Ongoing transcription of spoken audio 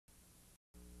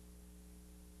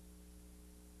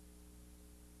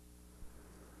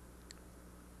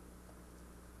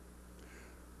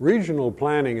Regional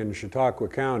planning in Chautauqua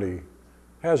County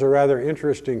has a rather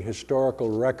interesting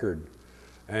historical record,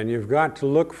 and you've got to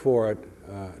look for it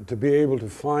to be able to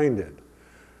find it.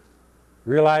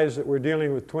 Realize that we're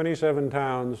dealing with 27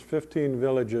 towns, 15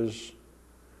 villages,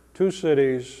 2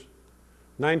 cities,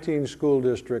 19 school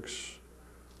districts,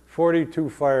 42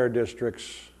 fire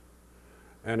districts,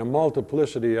 and a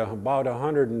multiplicity of about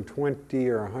 120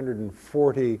 or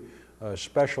 140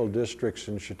 special districts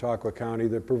in Chautauqua County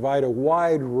that provide a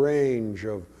wide range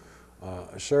of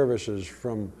services,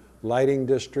 from lighting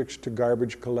districts to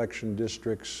garbage collection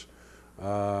districts,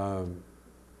 park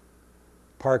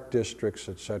districts,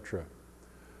 etc.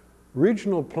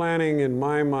 Regional planning, in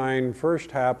my mind, first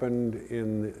happened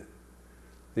in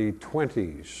the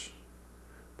 20s.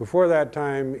 Before that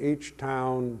time, each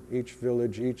town, each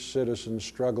village, each citizen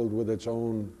struggled with its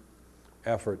own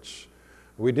efforts.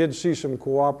 We did see some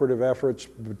cooperative efforts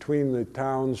between the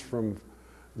towns from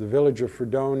the village of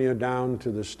Fredonia down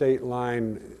to the state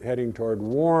line heading toward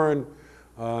Warren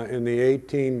in the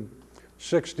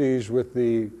 1860s with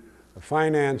the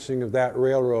financing of that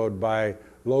railroad by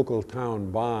local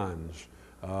town bonds.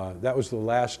 That was the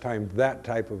last time that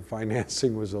type of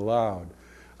financing was allowed.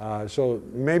 So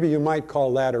maybe you might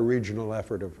call that a regional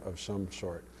effort of some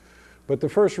sort. But the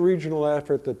first regional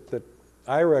effort that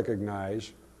I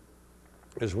recognize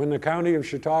is when the county of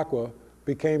Chautauqua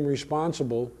became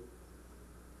responsible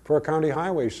for a county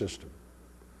highway system.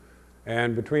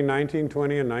 And between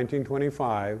 1920 and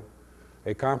 1925,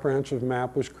 a comprehensive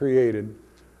map was created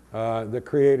that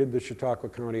created the Chautauqua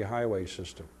County highway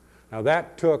system. Now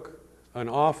that took an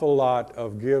awful lot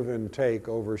of give and take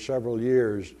over several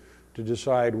years to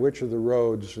decide which of the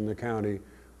roads in the county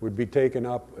would be taken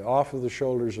up off of the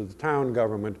shoulders of the town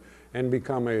government and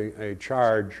become a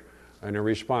charge and a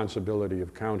responsibility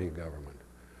of county government.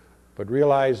 But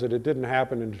realize that it didn't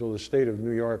happen until the state of New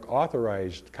York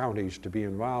authorized counties to be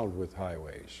involved with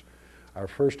highways. Our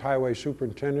first highway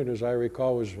superintendent, as I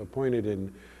recall, was appointed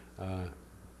in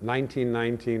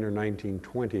 1919 or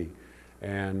 1920,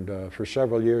 and for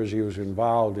several years he was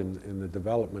involved in the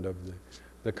development of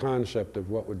the concept of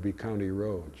what would be county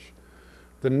roads.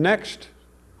 The next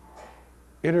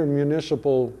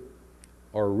intermunicipal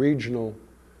or regional,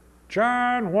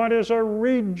 John, what is a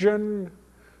region?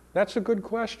 That's a good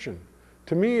question.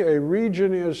 To me, a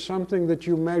region is something that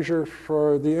you measure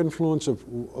for the influence of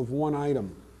one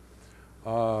item.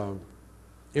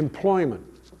 Employment.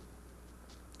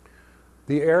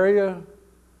 The area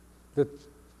that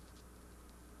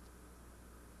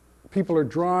people are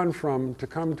drawn from to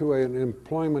come to an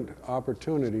employment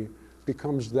opportunity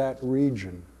becomes that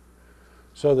region.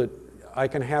 So that I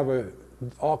can have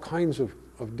all kinds of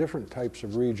different types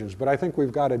of regions, but I think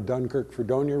we've got a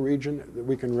Dunkirk-Fredonia region that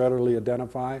we can readily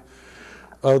identify.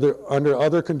 Under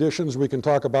other conditions, we can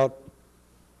talk about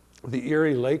the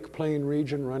Erie Lake Plain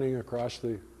region running across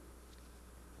the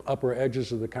upper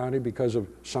edges of the county because of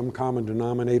some common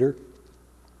denominator,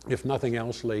 if nothing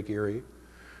else, Lake Erie. And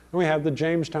we have the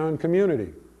Jamestown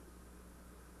community,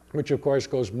 which of course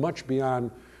goes much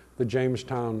beyond the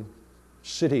Jamestown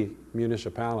city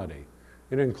municipality.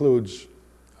 It includes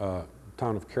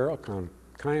town of Carroll,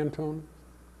 Kyantone,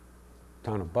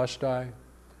 town of Bustye,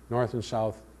 North and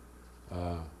South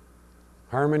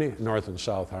Harmony, North and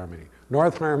South Harmony.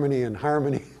 North Harmony and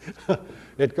Harmony,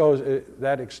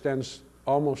 that extends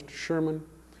almost to Sherman.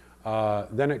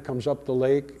 Then it comes up the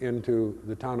lake into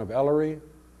the town of Ellery,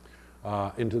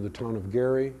 into the town of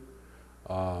Gary,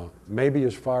 maybe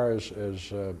as far as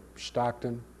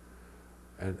Stockton,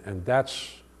 and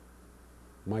that's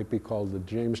might be called the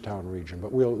Jamestown region,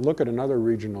 but we'll look at another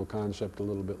regional concept a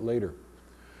little bit later.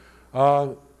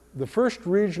 The first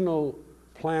regional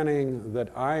planning that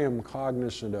I am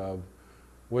cognizant of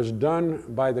was done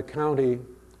by the county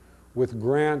with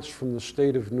grants from the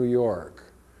state of New York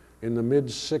in the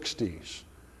mid-60s,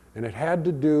 and it had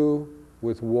to do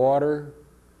with water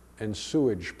and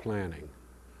sewage planning.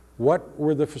 What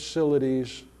were the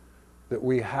facilities that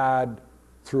we had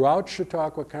throughout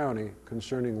Chautauqua County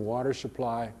concerning water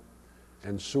supply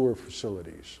and sewer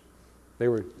facilities? They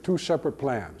were 2 separate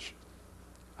plans.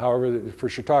 However, for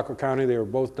Chautauqua County, they were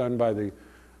both done by the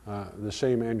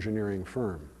same engineering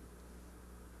firm.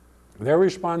 Their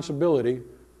responsibility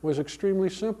was extremely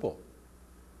simple.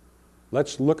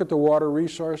 Let's look at the water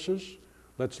resources.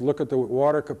 Let's look at the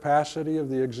water capacity of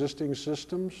the existing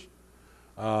systems.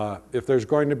 If there's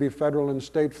going to be federal and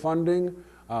state funding,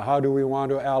 how do we want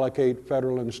to allocate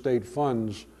federal and state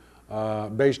funds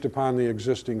based upon the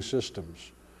existing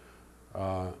systems?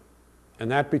 And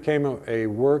that became a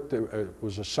work that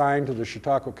was assigned to the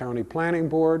Chautauqua County Planning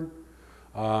Board.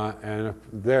 And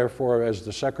therefore, as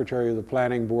the secretary of the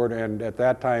planning board, and at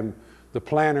that time the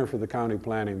planner for the county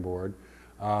planning board,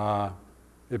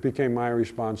 it became my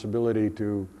responsibility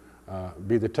to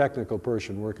be the technical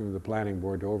person working with the planning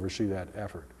board to oversee that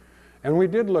effort. And we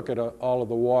did look at all of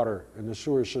the water and the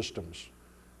sewer systems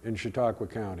in Chautauqua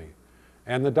County.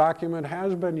 And the document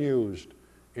has been used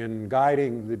in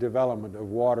guiding the development of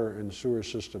water and sewer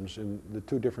systems in the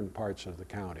two different parts of the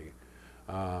county.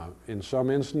 In some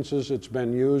instances, it's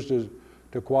been used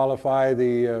to qualify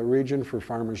the region for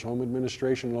Farmers Home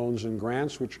Administration loans and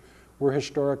grants, which were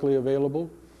historically available.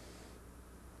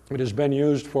 It has been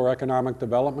used for economic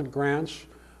development grants,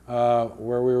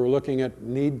 where we were looking at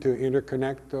need to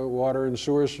interconnect water and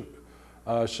sewer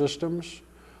systems.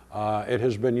 It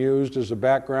has been used as a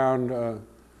background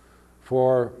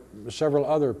for several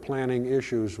other planning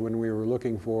issues when we were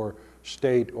looking for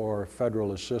state or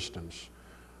federal assistance.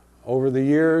 Over the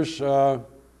years,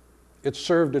 it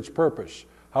served its purpose.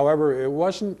 However, it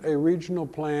wasn't a regional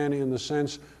plan in the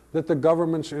sense that the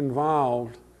governments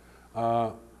involved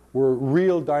were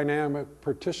real dynamic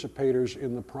participators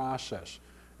in the process.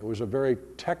 It was a very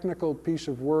technical piece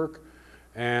of work,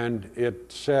 and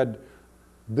it said,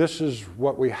 this is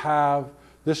what we have,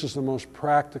 this is the most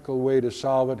practical way to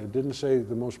solve it. It didn't say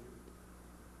the most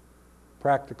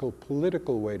practical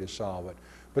political way to solve it,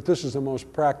 but this is the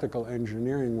most practical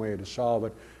engineering way to solve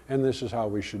it, and this is how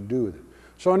we should do it.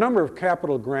 So a number of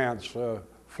capital grants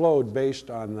flowed based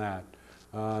on that.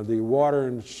 The water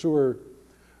and sewer,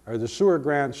 or the sewer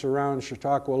grants around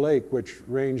Chautauqua Lake, which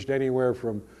ranged anywhere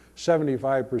from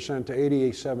 75% to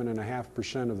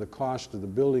 87.5% of the cost of the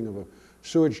building of a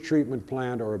sewage treatment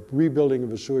plant or a rebuilding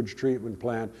of a sewage treatment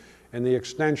plant, and the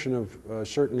extension of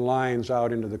certain lines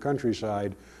out into the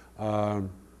countryside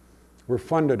were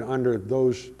funded under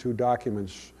those two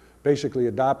documents, basically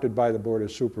adopted by the Board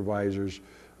of Supervisors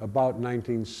about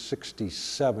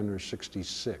 1967 or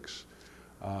 66.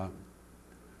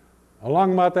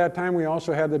 Along about that time, we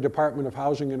also had the Department of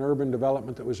Housing and Urban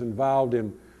Development that was involved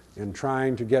in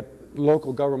trying to get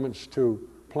local governments to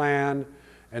plan,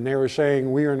 and they were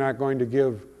saying, we are not going to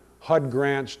give HUD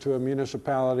grants to a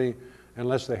municipality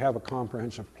unless they have a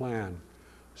comprehensive plan.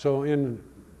 So in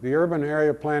the Urban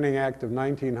Area Planning Act of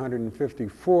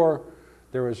 1954,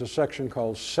 there was a section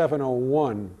called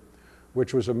 701,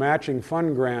 which was a matching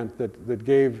fund grant that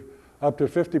gave up to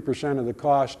 50% of the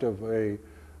cost of a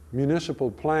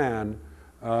municipal plan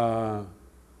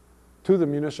to the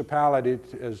municipality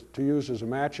to use as a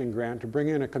matching grant to bring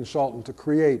in a consultant to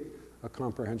create a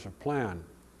comprehensive plan.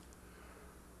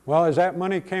 Well, as that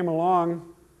money came along,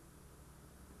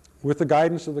 with the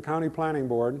guidance of the County Planning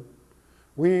Board,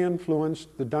 we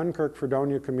influenced the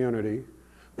Dunkirk-Fredonia community,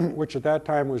 which at that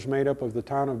time was made up of the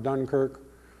town of Dunkirk,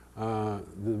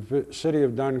 the city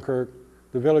of Dunkirk,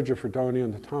 the village of Fredonia,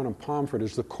 and the town of Pomfret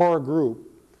as the core group.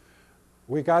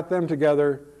 We got them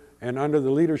together, and under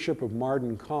the leadership of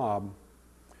Marden Cobb,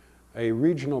 a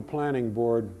regional planning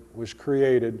board was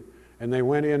created, and they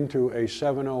went into a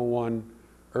 701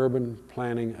 Urban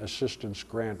Planning Assistance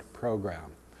Grant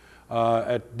Program.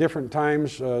 At different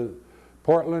times,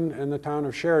 Portland and the town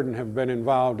of Sheridan have been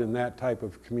involved in that type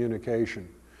of communication.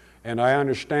 And I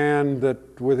understand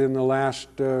that within the last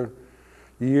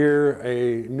year,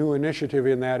 a new initiative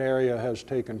in that area has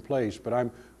taken place, but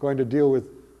I'm going to deal with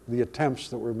the attempts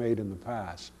that were made in the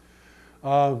past.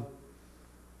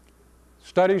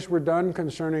 Studies were done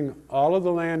concerning all of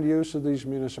the land use of these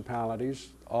municipalities,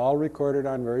 all recorded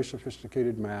on very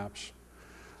sophisticated maps.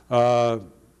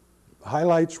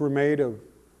 Highlights were made of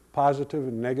positive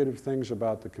and negative things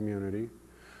about the community.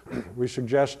 We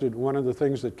suggested one of the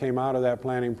things that came out of that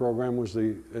planning program was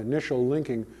the initial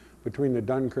linking between the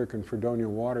Dunkirk and Fredonia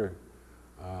water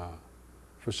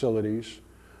facilities.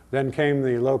 Then came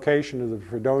the location of the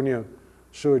Fredonia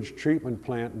sewage treatment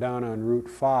plant down on Route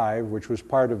 5, which was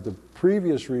part of the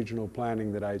previous regional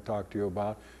planning that I talked to you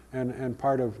about, and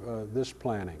part of this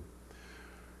planning.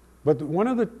 But one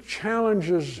of the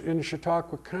challenges in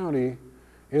Chautauqua County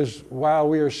is while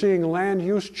we are seeing land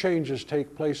use changes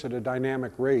take place at a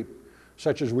dynamic rate,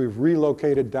 such as we've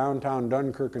relocated downtown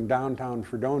Dunkirk and downtown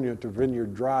Fredonia to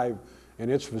Vineyard Drive and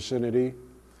its vicinity,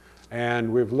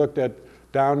 and we've looked at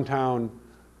downtown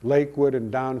Lakewood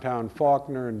and downtown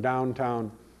Faulkner and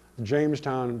downtown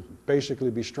Jamestown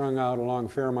basically be strung out along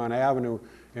Fairmont Avenue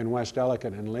in West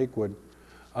Ellicott and Lakewood.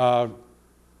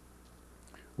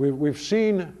 We've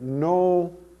seen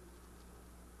no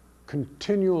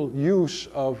continual use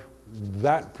of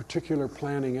that particular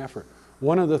planning effort.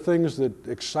 One of the things that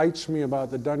excites me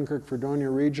about the Dunkirk-Fredonia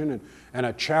region and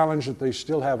a challenge that they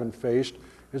still haven't faced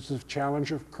is the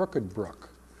challenge of Crooked Brook.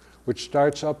 which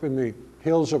starts up in the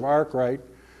hills of Arkwright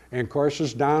and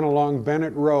courses down along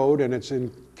Bennett Road, and it's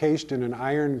encased in an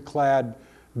ironclad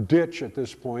ditch at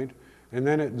this point, and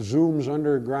then it zooms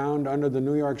underground under the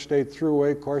New York State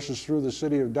Thruway, courses through the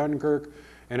city of Dunkirk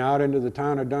and out into the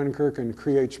town of Dunkirk and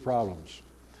creates problems.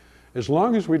 As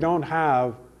long as we don't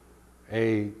have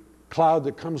a cloud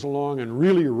that comes along and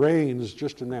really rains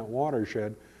just in that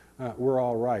watershed, we're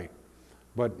all right.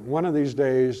 But one of these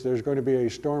days, there's going to be a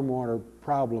stormwater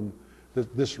problem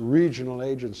that this regional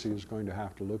agency is going to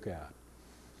have to look at.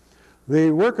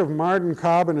 The work of Martin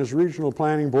Cobb and his regional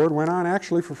planning board went on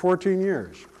actually for 14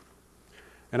 years.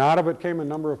 And out of it came a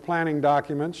number of planning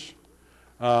documents.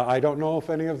 I don't know if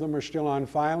any of them are still on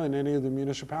file in any of the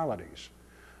municipalities.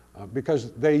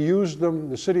 Because they used them,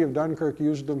 the city of Dunkirk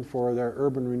used them for their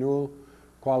urban renewal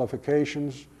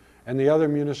qualifications, and the other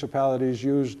municipalities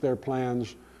used their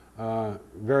plans in a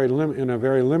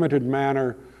very limited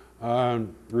manner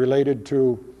related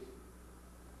to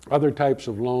other types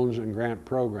of loans and grant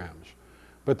programs.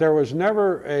 But there was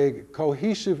never a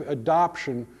cohesive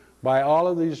adoption by all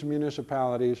of these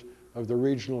municipalities of the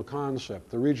regional concept.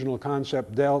 The regional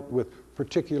concept dealt with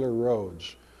particular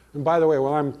roads. And by the way,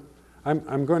 well,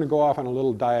 I'm going to go off on a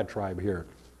little diatribe here.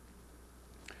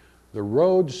 The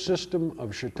road system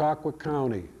of Chautauqua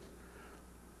County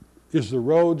is the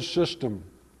road system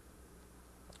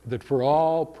that for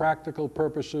all practical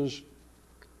purposes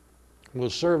will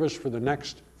serve us for the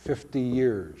next 50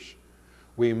 years.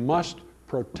 We must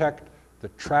protect the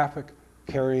traffic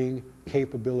carrying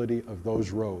capability of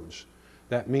those roads.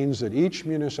 That means that each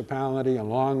municipality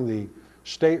along the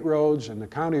state roads and the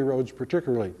county roads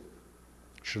particularly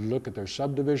should look at their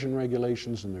subdivision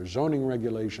regulations and their zoning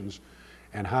regulations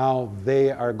and how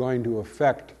they are going to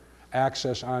affect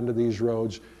access onto these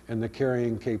roads and the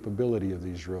carrying capability of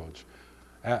these roads.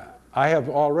 I have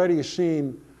already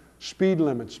seen speed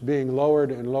limits being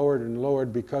lowered and lowered and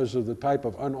lowered because of the type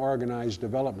of unorganized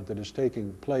development that is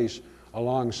taking place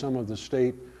along some of the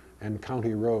state and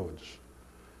county roads.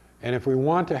 And if we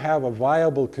want to have a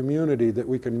viable community that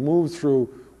we can move through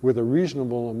with a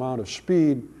reasonable amount of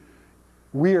speed,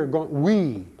 we,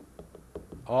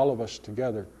 all of us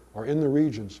together, or in the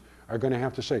regions, are going to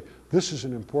have to say, this is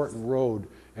an important road,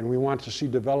 and we want to see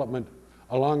development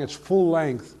along its full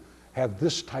length have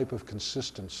this type of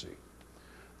consistency.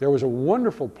 There was a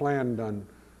wonderful plan done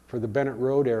for the Bennett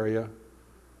Road area,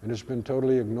 and it's been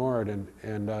totally ignored.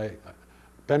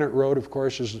 Bennett Road, of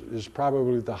course, is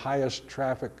probably the highest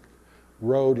traffic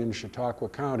road in Chautauqua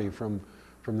County from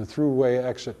the thruway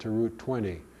exit to Route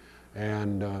 20.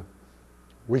 And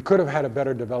we could have had a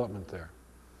better development there.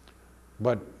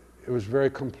 But it was very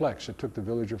complex. It took the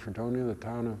village of Fredonia, the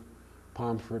town of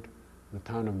Pomfret, the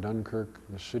town of Dunkirk,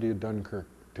 the city of Dunkirk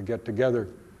to get together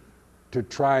to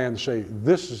try and say,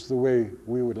 this is the way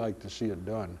we would like to see it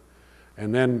done.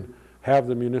 And then have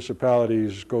the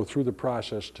municipalities go through the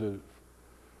process to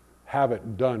have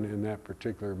it done in that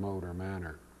particular mode or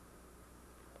manner.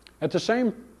 At the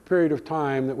same period of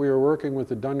time that we were working with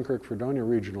the Dunkirk-Fredonia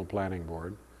Regional Planning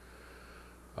Board,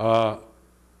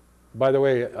 by the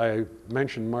way, I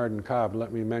mentioned Martin Cobb.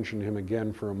 Let me mention him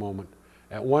again for a moment.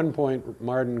 At one point,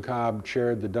 Martin Cobb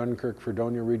chaired the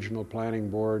Dunkirk-Fredonia Regional Planning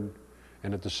Board,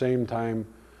 and at the same time,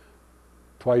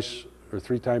 twice or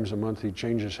three times a month, he'd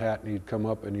change his hat and he'd come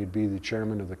up and he'd be the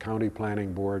chairman of the County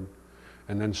Planning Board.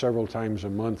 And then several times a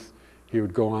month, he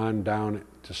would go on down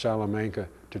to Salamanca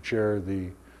to chair the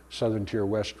Southern Tier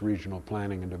West Regional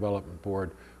Planning and Development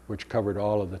Board, which covered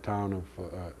all of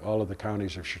the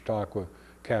counties of Chautauqua,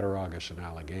 Cattaraugus, and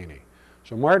Allegheny.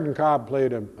 So Martin Cobb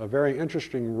played a very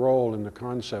interesting role in the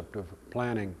concept of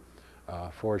planning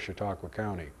for Chautauqua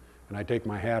County, and I take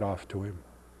my hat off to him.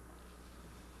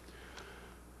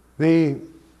 The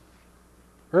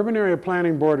Urban Area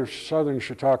Planning Board of Southern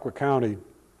Chautauqua County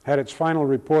had its final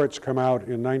reports come out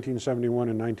in 1971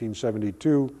 and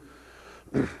 1972.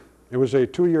 It was a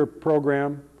 2-year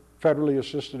program, federally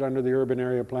assisted under the Urban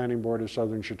Area Planning Board of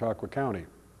Southern Chautauqua County.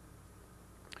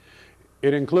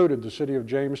 It included the city of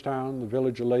Jamestown, the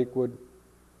village of Lakewood,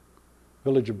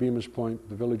 village of Bemis Point,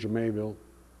 the village of Mayville,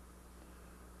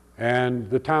 and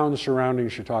the towns surrounding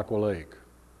Chautauqua Lake.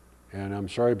 And I'm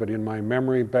sorry, but in my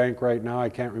memory bank right now, I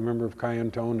can't remember if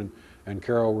Kyantone and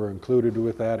Carroll were included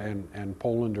with that and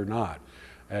Poland or not.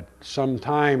 At some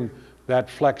time, that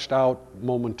flexed out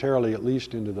momentarily, at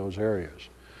least into those areas.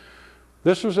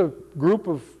 This was a group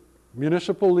of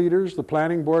municipal leaders. The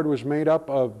planning board was made up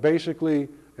of basically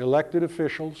elected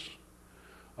officials,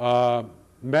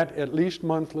 met at least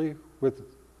monthly with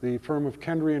the firm of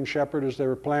Kendry and Shepard as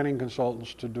their planning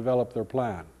consultants to develop their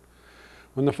plan.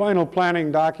 When the final planning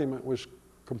document was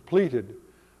completed,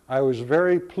 I was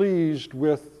very pleased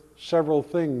with several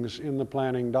things in the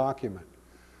planning document.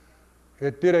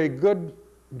 It did a good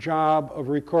job of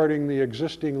recording the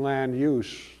existing land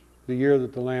use, the year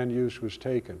that the land use was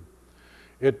taken.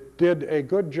 It did a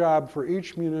good job for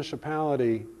each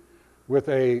municipality with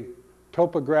a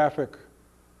topographic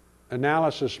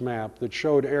analysis map that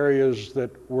showed areas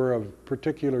that were of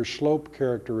particular slope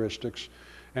characteristics,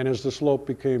 and as the slope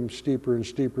became steeper and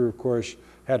steeper, of course,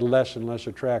 had less and less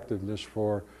attractiveness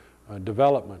for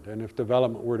development. And if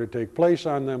development were to take place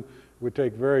on them, it would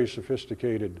take very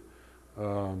sophisticated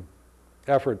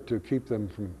effort to keep them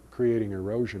from creating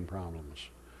erosion problems.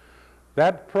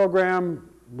 That program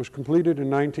was completed in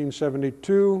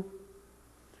 1972.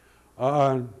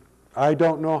 I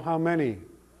don't know how many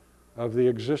of the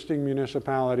existing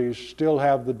municipalities still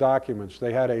have the documents.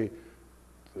 They had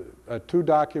a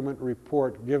two-document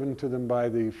report given to them by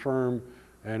the firm,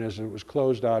 and as it was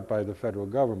closed out by the federal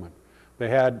government. They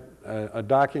had a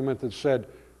document that said,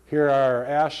 here are our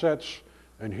assets,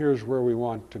 and here's where we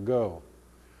want to go.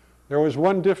 There was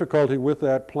one difficulty with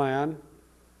that plan.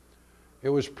 It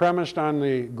was premised on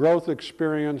the growth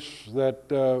experience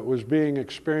that was being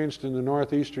experienced in the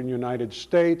northeastern United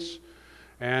States,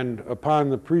 and upon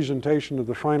the presentation of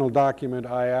the final document,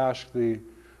 I asked the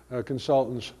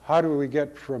consultants, how do we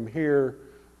get from here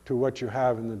to what you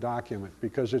have in the document?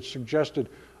 Because it suggested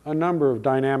a number of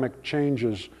dynamic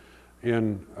changes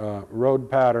in road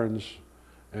patterns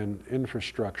and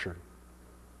infrastructure,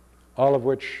 all of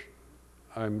which,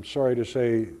 I'm sorry to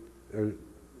say,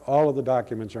 all of the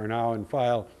documents are now in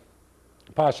file,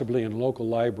 possibly in local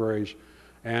libraries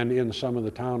and in some of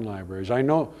the town libraries. I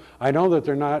know that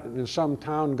they're not in some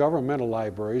town governmental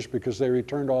libraries because they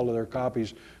returned all of their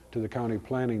copies to the county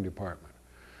planning department.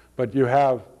 But you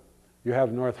have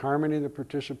North Harmony that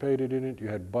participated in it, you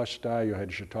had Busti, you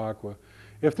had Chautauqua.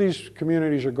 If these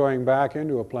communities are going back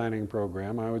into a planning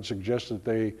program, I would suggest that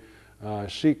they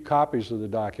seek copies of the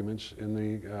documents in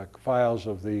the files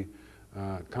of the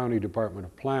County Department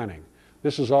of Planning.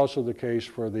 This is also the case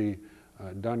for the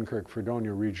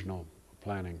Dunkirk-Fredonia Regional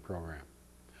Planning Program.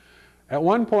 At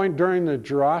one point during the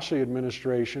Gerasi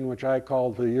administration, which I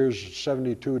called the years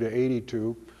 72 to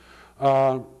 82,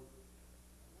 I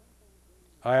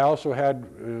also had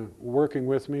working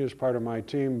with me as part of my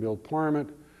team, Bill Parment,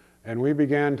 and we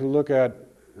began to look at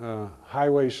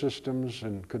highway systems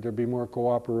and could there be more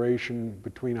cooperation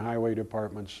between highway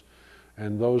departments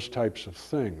and those types of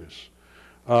things.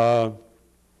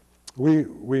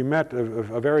 We met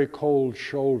a very cold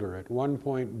shoulder. At one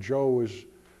point,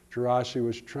 Gerasi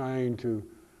was trying to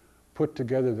put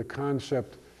together the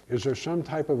concept, is there some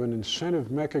type of an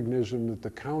incentive mechanism that the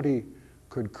county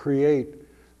could create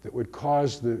that would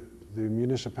cause the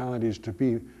municipalities to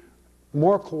be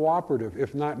more cooperative,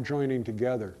 if not joining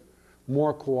together,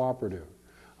 more cooperative.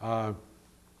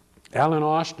 Alan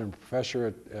Austin,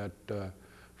 professor at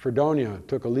Fredonia,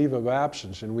 took a leave of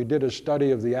absence, and we did a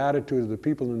study of the attitude of the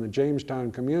people in the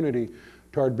Jamestown community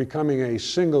toward becoming a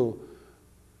single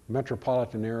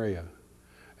metropolitan area.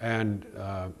 And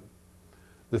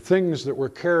the things that were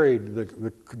carried,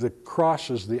 the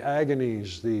crosses, the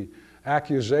agonies, the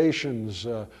accusations,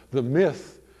 the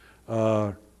myth,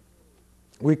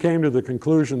 we came to the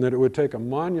conclusion that it would take a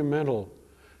monumental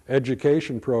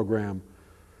education program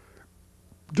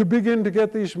to begin to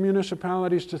get these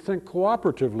municipalities to think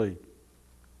cooperatively,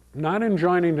 not in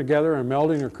joining together and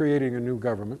melding or creating a new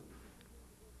government,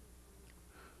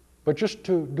 but just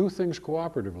to do things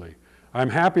cooperatively.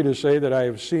 I'm happy to say that I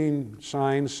have seen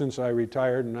signs since I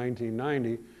retired in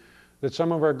 1990 that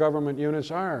some of our government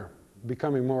units are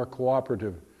becoming more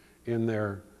cooperative in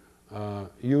their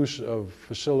use of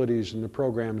facilities and the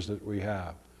programs that we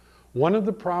have. One of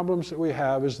the problems that we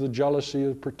have is the jealousy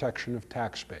of protection of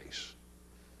tax base.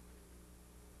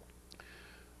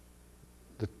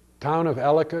 The town of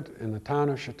Ellicott and the town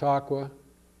of Chautauqua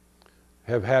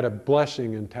have had a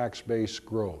blessing in tax base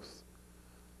growth.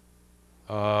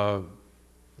 The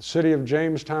city of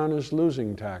Jamestown is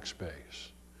losing tax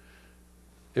base.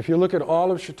 If you look at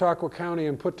all of Chautauqua County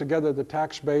and put together the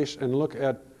tax base and look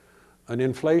at an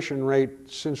inflation rate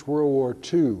since World War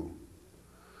II,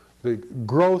 the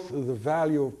growth of the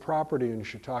value of property in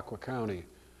Chautauqua County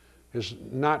has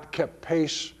not kept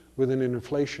pace with an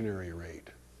inflationary rate.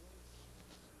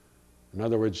 In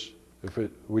other words,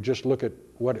 we just look at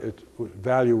what its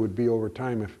value would be over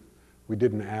time if we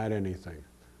didn't add anything.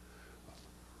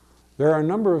 There are a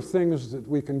number of things that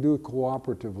we can do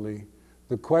cooperatively.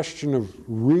 The question of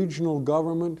regional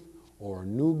government or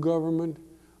new government,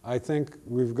 I think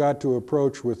we've got to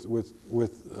approach with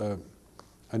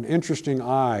an interesting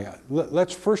eye.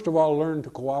 Let's first of all learn to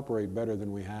cooperate better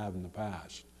than we have in the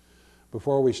past.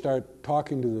 before we start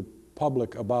talking to the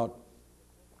public about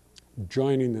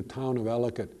joining the town of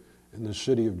Ellicott and the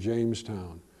city of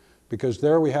Jamestown. Because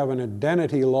there we have an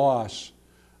identity loss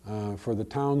for the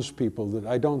townspeople that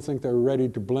I don't think they're ready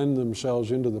to blend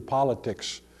themselves into the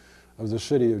politics of the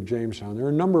city of Jamestown. There are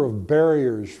a number of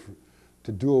barriers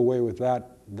to do away with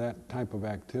that type of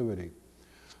activity.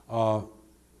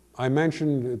 I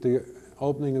mentioned at the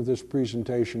opening of this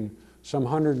presentation some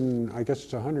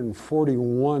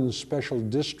 141 special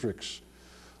districts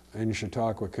in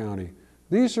Chautauqua County.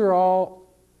 These are all,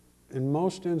 in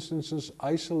most instances,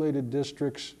 isolated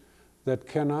districts that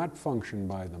cannot function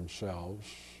by themselves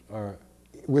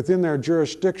within their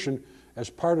jurisdiction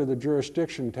as part of the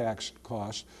jurisdiction tax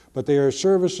costs, but they are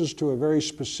services to a very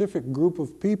specific group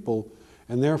of people,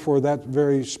 and therefore that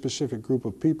very specific group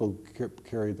of people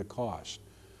carry the cost.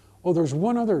 Oh, there's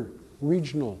one other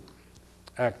regional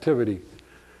activity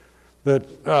that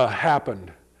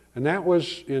happened, and that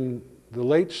was in the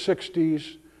late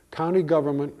 60s. County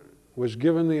government was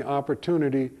given the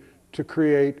opportunity to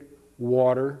create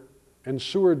water and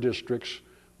sewer districts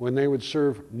when they would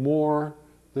serve more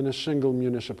than a single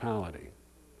municipality.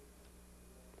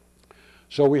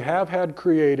 So we have had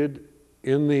created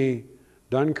in the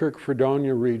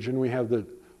Dunkirk-Fredonia region, we have the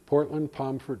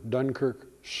Portland-Pomfret-Dunkirk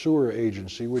Sewer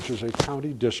Agency, which is a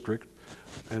county district,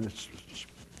 and it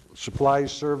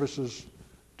supplies services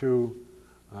to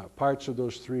parts of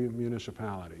those three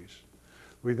municipalities.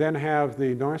 We then have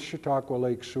the North Chautauqua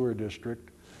Lake Sewer District,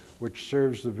 which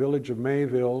serves the village of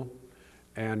Mayville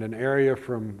and an area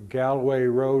from Galway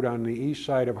Road on the east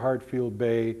side of Hartfield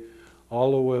Bay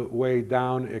all the way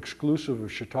down, exclusive of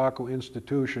Chautauqua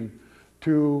Institution,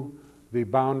 to the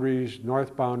boundaries,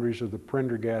 north boundaries of the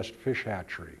Prendergast Fish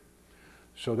Hatchery.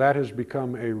 So that has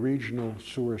become a regional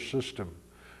sewer system.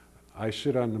 I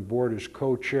sit on the board as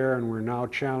co-chair, and we're now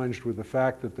challenged with the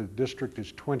fact that the district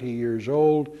is 20 years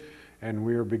old, and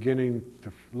we are beginning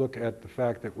to look at the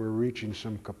fact that we're reaching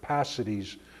some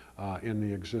capacities in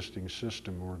the existing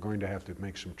system. We're going to have to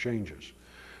make some changes.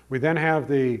 We then have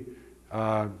the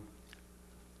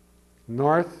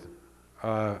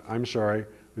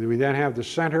we then have the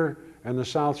Center and the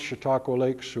South Chautauqua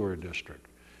Lake Sewer District.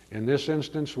 In this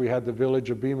instance, we had the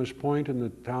village of Bemis Point in the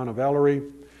town of Ellery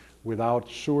without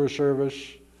sewer service,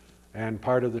 and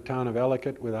part of the town of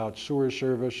Ellicott without sewer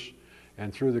service,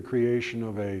 and through the creation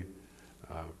of a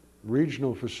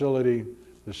regional facility,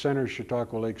 the Center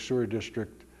Chautauqua Lake Sewer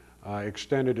District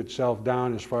extended itself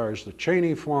down as far as the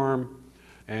Cheney Farm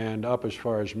and up as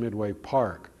far as Midway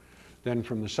Park. Then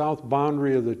from the south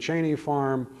boundary of the Cheney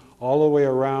Farm all the way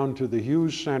around to the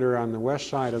Hughes Center on the west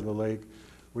side of the lake,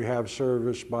 we have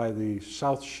service by the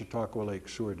South Chautauqua Lake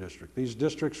Sewer District. These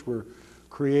districts were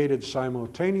created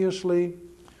simultaneously,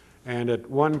 and at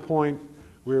one point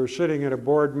we were sitting at a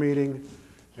board meeting,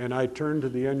 and I turned to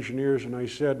the engineers and I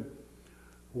said,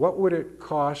 what would it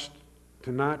cost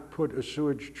to not put a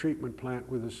sewage treatment plant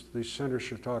with the Center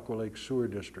Chautauqua Lake Sewer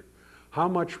District? How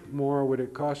much more would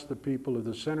it cost the people of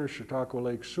the Center Chautauqua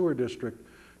Lake Sewer District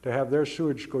to have their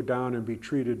sewage go down and be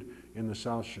treated in the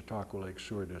South Chautauqua Lake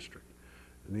Sewer District?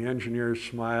 And the engineer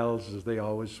smiles, as they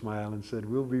always smile, and said,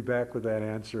 we'll be back with that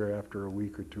answer after a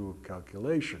week or two of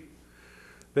calculation.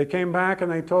 They came back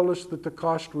and they told us that the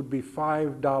cost would be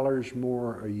 $5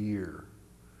 more a year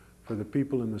for the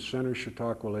people in the Center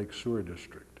Chautauqua Lake Sewer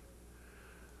District.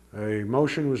 A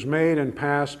motion was made and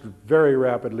passed very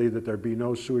rapidly that there be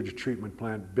no sewage treatment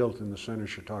plant built in the Center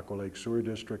Chautauqua Lake Sewer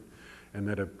District, and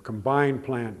that a combined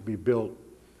plant be built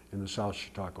in the South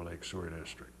Chautauqua Lake Sewer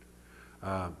District.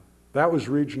 That was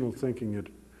regional thinking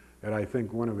at I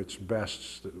think one of its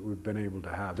bests that we've been able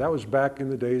to have. That was back in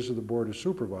the days of the Board of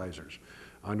Supervisors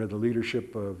under the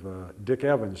leadership of Dick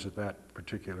Evans at that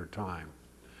particular time.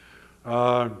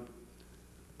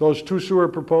 Those two sewer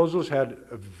proposals had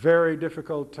a very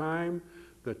difficult time.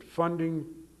 That funding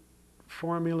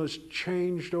formulas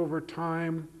changed over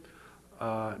time.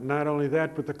 Not only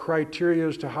that, but the criteria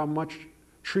as to how much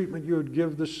treatment you would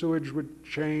give the sewage would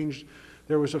change.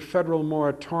 There was a federal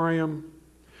moratorium.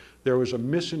 There was a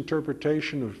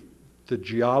misinterpretation of the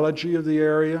geology of the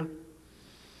area.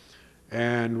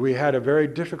 And we had a very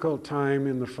difficult time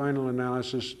in the final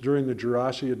analysis during the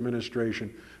Gerasi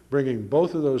administration bringing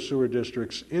both of those sewer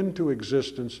districts into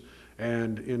existence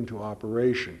and into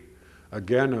operation.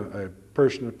 Again, a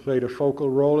person that played a focal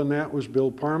role in that was Bill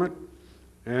Parmett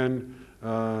and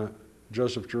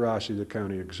Joseph Gerasi, the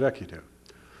county executive.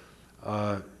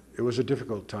 It was a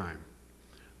difficult time.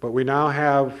 But we now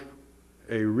have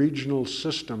a regional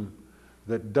system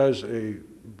that does a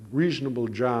reasonable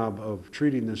job of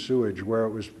treating the sewage, where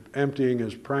it was emptying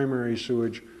as primary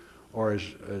sewage or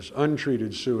as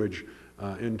untreated sewage.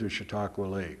 into Chautauqua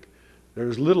Lake.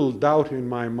 There's little doubt in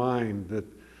my mind that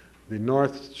the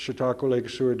North Chautauqua Lake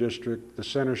Sewer District, the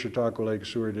Center Chautauqua Lake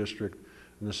Sewer District,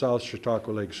 and the South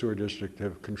Chautauqua Lake Sewer District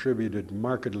have contributed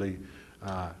markedly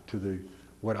to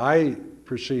what I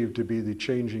perceive to be the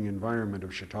changing environment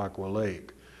of Chautauqua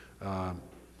Lake.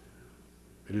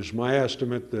 It is my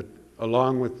estimate that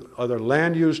along with other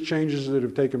land use changes that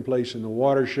have taken place in the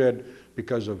watershed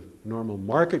because of normal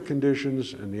market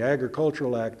conditions and the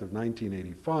Agricultural Act of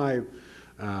 1985,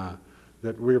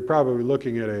 that we're probably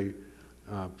looking at a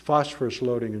phosphorus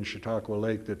loading in Chautauqua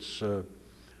Lake that's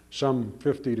some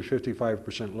 50 to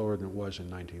 55% lower than it was in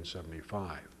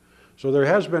 1975. So there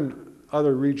has been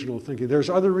other regional thinking. There's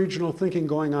other regional thinking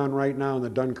going on right now in the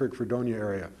Dunkirk-Fredonia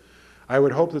area. I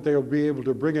would hope that they will be able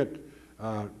to bring it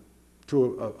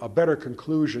to a better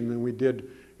conclusion than we did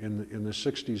in the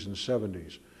 60s and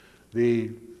 70s.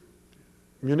 The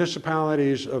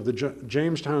municipalities of the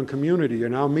Jamestown community are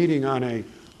now meeting on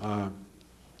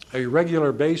a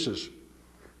regular basis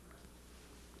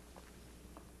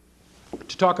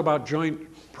to talk about joint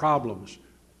problems,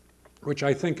 which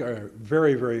I think are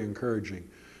very, very encouraging.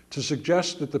 To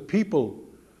suggest that the people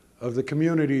of the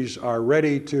communities are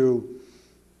ready to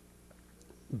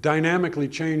dynamically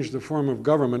change the form of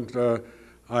government,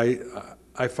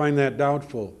 I find that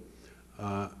doubtful,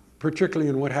 particularly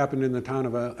in what happened in the town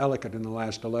of Ellicott in the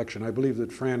last election. I believe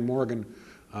that Fran Morgan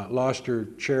lost her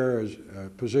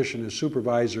position as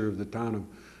supervisor of the town of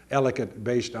Ellicott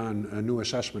based on a new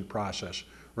assessment process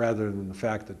rather than the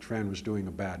fact that Fran was doing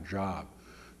a bad job.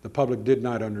 The public did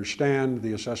not understand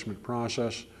the assessment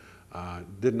process,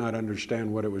 did not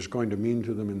understand what it was going to mean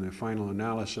to them in the final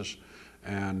analysis,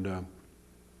 and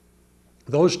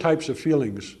those types of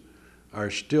feelings are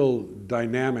still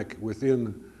dynamic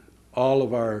within all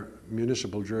of our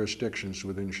municipal jurisdictions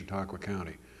within Chautauqua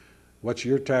County. What's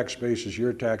your tax base is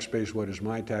your tax base, what is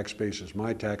my tax base is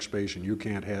my tax base, and you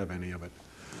can't have any of it.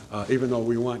 Even though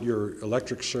we want your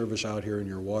electric service out here and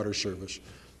your water service,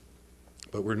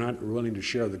 but we're not willing to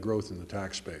share the growth in the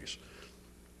tax base.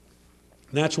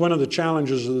 And that's one of the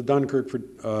challenges of the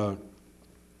Dunkirk-Fredonia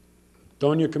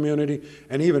community,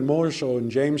 and even more so in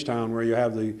Jamestown, where you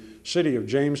have the city of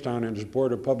Jamestown and its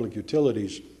Board of Public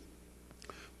Utilities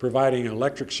providing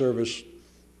electric service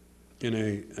in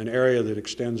an area that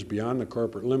extends beyond the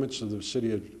corporate limits of the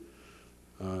city of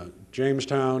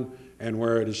Jamestown, and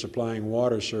where it is supplying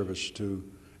water service to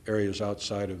areas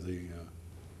outside of the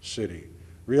city.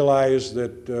 Realize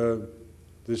that the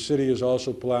city is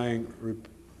also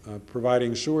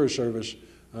providing sewer service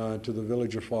to the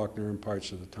village of Faulkner and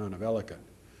parts of the town of Ellicott.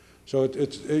 So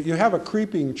you have a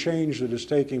creeping change that is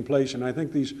taking place, and I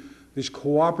think these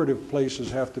cooperative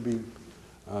places have to be,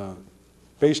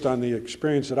 based on the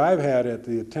experience that I've had at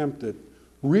the attempt at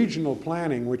regional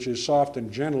planning, which is soft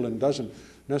and gentle and doesn't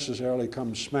necessarily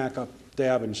come smack up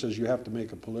dab and says you have to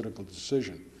make a political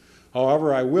decision.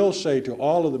 However, I will say to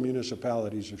all of the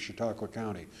municipalities of Chautauqua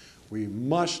County, we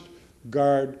must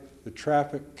guard the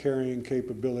traffic carrying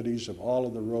capabilities of all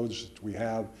of the roads that we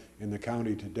have in the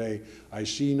county today. I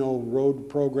see no road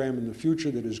program in the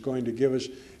future that is going to give us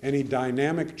any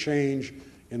dynamic change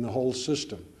in the whole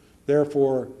system.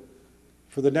 Therefore,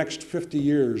 for the next 50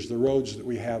 years, the roads that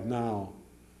we have now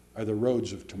are the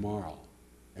roads of tomorrow,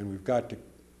 and we've got to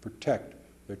protect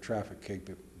their traffic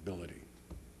capability.